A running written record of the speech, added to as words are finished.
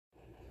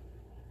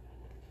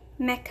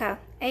Mecca,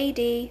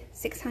 AD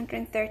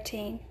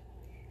 613.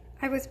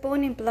 I was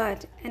born in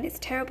blood, and its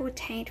terrible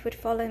taint would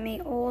follow me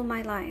all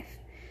my life.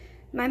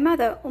 My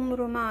mother,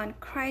 Ruman,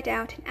 cried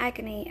out in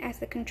agony as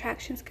the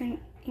contractions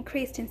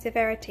increased in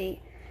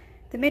severity.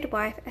 The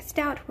midwife, a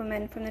stout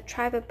woman from the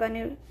tribe of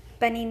Bani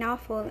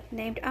Nawfal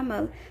named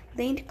Amal,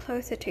 leaned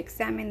closer to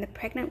examine the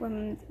pregnant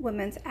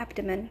woman's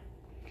abdomen.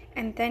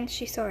 And then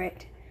she saw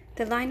it,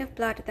 the line of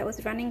blood that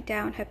was running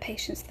down her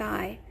patient's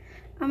thigh.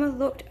 Amal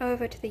looked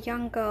over to the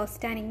young girl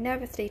standing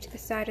nervously to the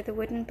side of the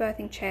wooden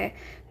birthing chair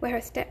where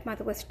her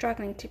stepmother was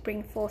struggling to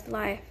bring forth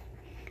life.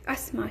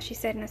 "Asma," she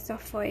said in a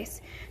soft voice,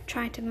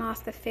 trying to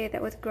mask the fear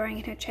that was growing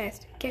in her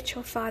chest, "get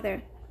your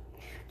father."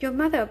 Your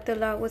mother,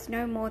 Abdullah, was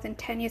no more than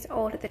 10 years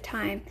old at the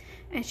time,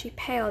 and she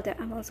paled at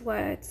Amal's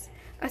words.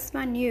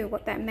 Asma knew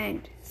what that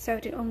meant. So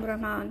did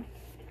Rahman.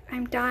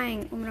 "I'm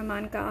dying,"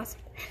 Rahman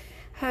gasped,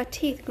 her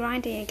teeth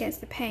grinding against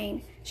the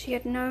pain. She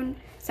had known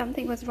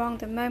something was wrong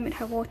the moment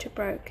her water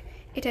broke.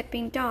 It had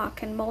been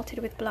dark and malted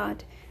with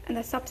blood, and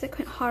the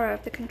subsequent horror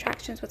of the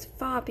contractions was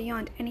far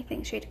beyond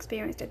anything she had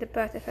experienced at the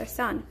birth of her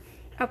son,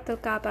 Abdul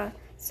Gaba,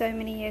 so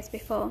many years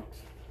before.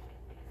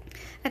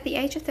 At the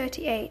age of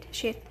 38,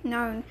 she had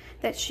known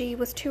that she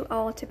was too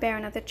old to bear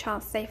another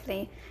child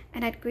safely,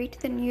 and had greeted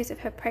the news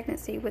of her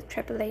pregnancy with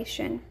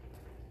trepidation.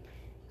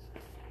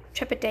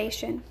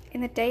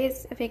 In the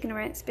days of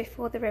ignorance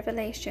before the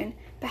revelation,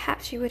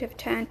 perhaps she would have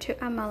turned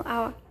to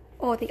Amal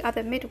or the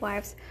other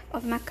midwives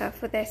of Mecca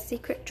for their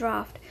secret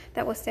draught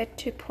that was said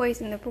to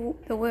poison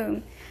the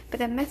womb, but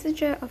the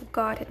messenger of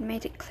God had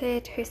made it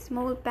clear to his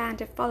small band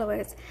of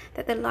followers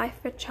that the life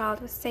of a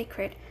child was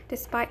sacred,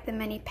 despite the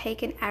many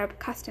pagan Arab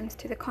customs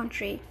to the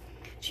contrary.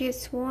 She had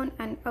sworn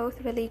an oath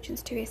of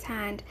allegiance to his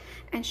hand,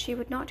 and she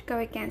would not go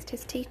against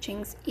his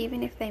teachings,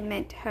 even if they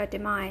meant her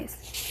demise.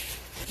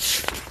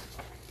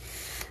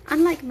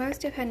 Unlike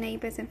most of her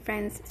neighbours and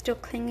friends still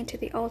clinging to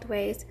the old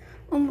ways,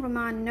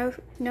 Rahman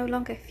no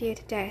longer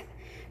feared death,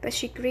 but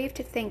she grieved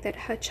to think that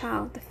her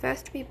child, the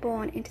first to be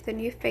born into the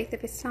new faith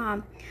of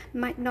Islam,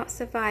 might not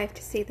survive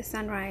to see the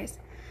sunrise.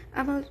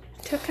 Amal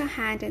took her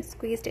hand and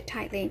squeezed it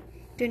tightly.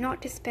 "Do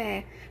not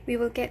despair. We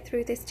will get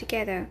through this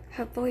together."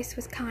 Her voice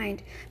was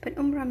kind, but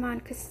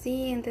Rahman could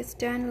see in the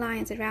stern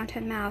lines around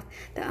her mouth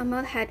that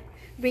Amal had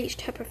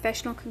reached her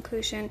professional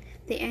conclusion.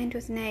 The end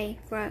was nigh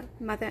for a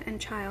mother and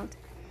child.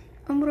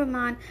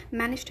 Rahman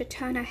managed to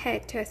turn her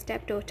head to her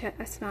stepdaughter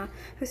Asma,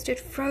 who stood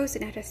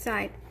frozen at her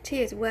side,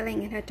 tears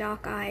welling in her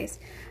dark eyes.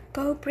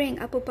 "Go bring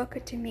Abu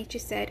Bakr to me," she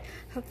said,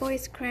 her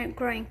voice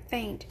growing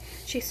faint.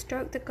 She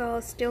stroked the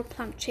girl's still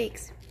plump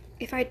cheeks.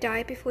 "If I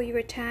die before you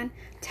return,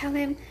 tell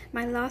him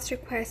my last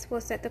request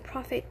was that the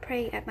Prophet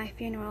pray at my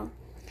funeral."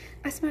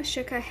 Asma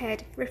shook her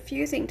head,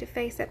 refusing to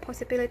face that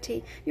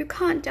possibility. "You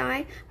can't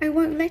die. I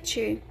won't let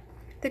you."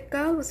 The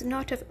girl was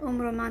not of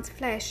Rahman's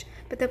flesh,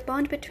 but the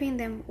bond between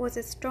them was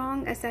as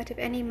strong as that of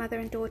any mother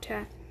and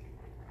daughter.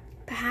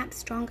 Perhaps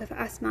stronger for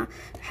Asma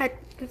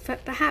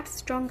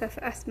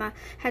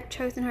had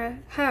chosen her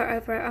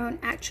over her own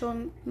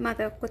actual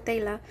mother,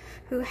 Qutayla,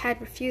 who had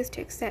refused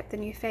to accept the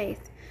new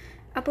faith.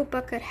 Abu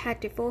Bakr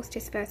had divorced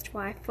his first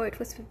wife, for it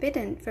was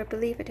forbidden for a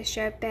believer to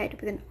share a bed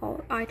with an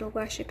idol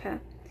worshipper.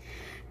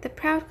 The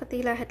proud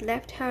Qutayla had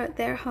left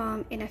their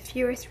home in a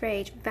furious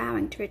rage,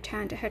 vowing to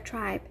return to her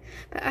tribe,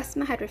 but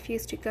Asma had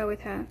refused to go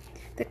with her.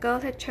 The girl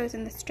had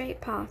chosen the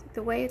straight path,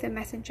 the way of the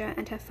messenger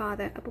and her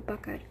father, Abu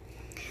Bakr.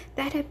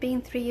 That had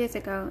been 3 years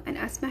ago, and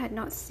Asma had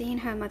not seen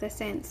her mother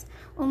since.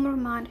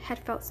 Rahman had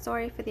felt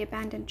sorry for the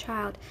abandoned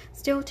child,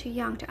 still too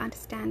young to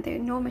understand the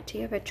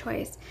enormity of her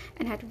choice,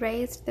 and had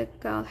raised the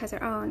girl as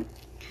her own.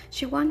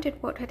 She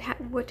wondered what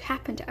would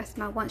happen to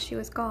Asma once she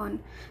was gone.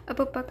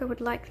 Abu Bakr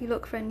would likely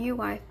look for a new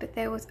wife, but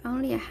there was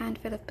only a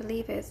handful of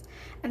believers,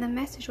 and the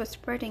message was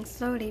spreading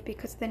slowly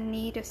because of the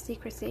need of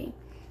secrecy.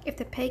 If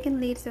the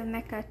pagan leaders of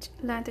Mecca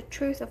learned the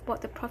truth of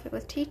what the Prophet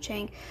was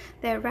teaching,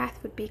 their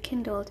wrath would be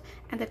kindled,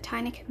 and the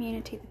tiny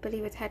community the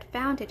believers had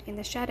founded in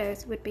the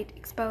shadows would be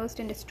exposed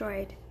and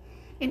destroyed.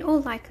 In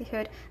all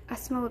likelihood,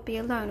 Asma would be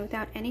alone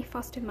without any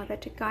foster mother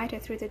to guide her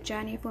through the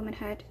journey of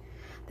womanhood.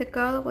 The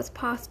girl was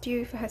past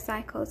due for her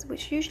cycles,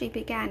 which usually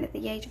began at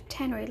the age of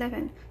 10 or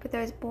 11 for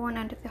those born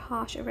under the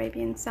harsh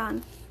Arabian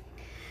sun.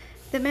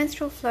 The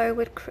menstrual flow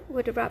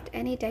would erupt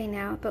any day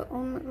now, but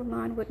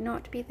Rahman would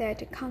not be there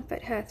to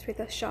comfort her through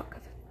the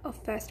shock of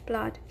first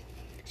blood.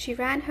 She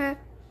ran her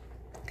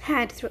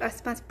hand through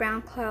Asma's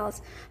brown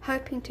curls,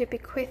 hoping to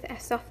bequeath a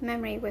soft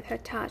memory with her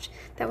touch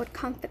that would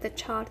comfort the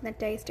child in the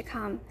days to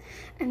come.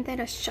 And then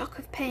a shock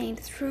of pain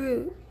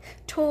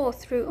tore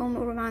through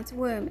Rahman's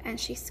womb, and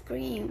she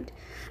screamed.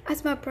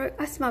 Asma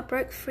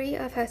broke free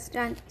of her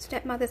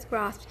stepmother's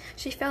grasp.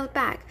 She fell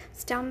back,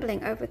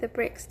 stumbling over the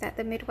bricks that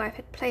the midwife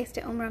had placed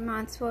at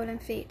Rahman's swollen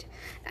feet.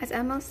 As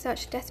Amal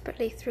searched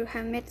desperately through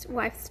her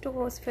midwife's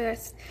stores for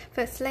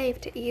a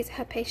slave to ease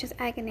her patient's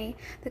agony,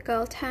 the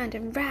girl turned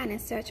and ran in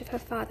search of her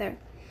father.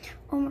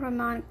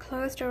 Rahman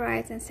closed her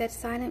eyes and said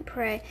silent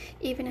prayer,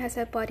 even as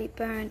her body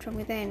burned from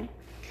within.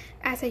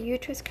 As her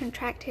uterus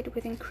contracted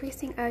with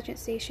increasing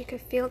urgency, she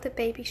could feel the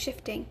baby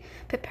shifting,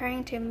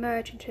 preparing to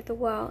emerge into the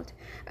world,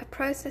 a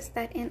process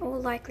that in all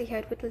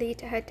likelihood would lead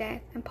to her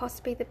death, and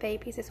possibly the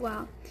baby's as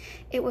well.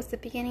 It was the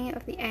beginning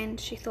of the end,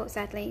 she thought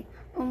sadly.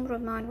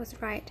 Roman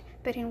was right,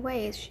 but in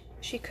ways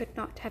she could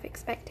not have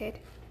expected.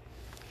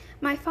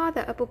 My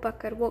father, Abu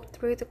Bakr, walked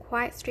through the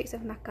quiet streets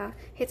of Mecca,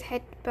 his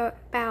head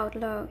bowed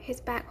low, his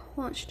back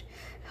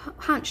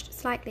hunched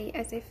slightly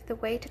as if the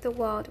weight of the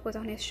world was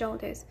on his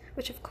shoulders,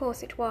 which of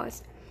course it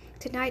was.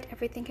 Tonight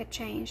everything had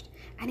changed,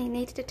 and he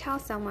needed to tell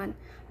someone.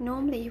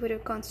 Normally he would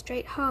have gone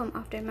straight home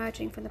after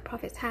emerging from the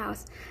Prophet's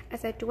house,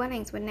 as their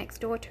dwellings were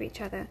next door to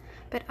each other,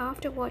 but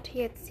after what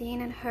he had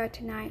seen and heard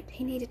tonight,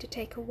 he needed to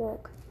take a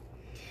walk.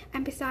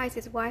 And besides,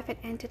 his wife had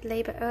entered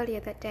labor earlier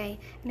that day,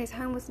 and his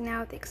home was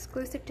now the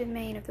exclusive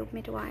domain of the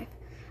midwife.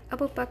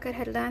 Abu Bakr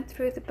had learned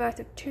through the birth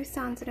of 2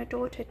 sons and a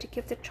daughter to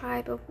give the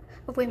tribe of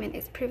women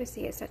its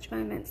privacy at such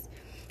moments.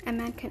 A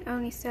man can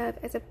only serve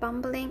as a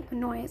bumbling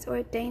annoyance or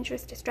a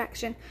dangerous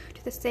distraction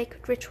to the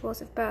sacred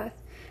rituals of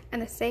birth, and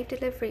the safe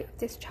delivery of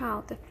this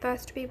child, the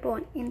first to be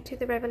born into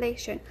the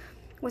revelation,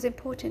 was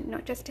important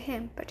not just to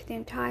him, but to the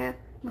entire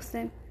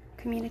Muslim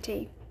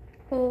community,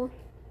 all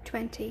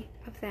 20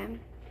 of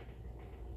them.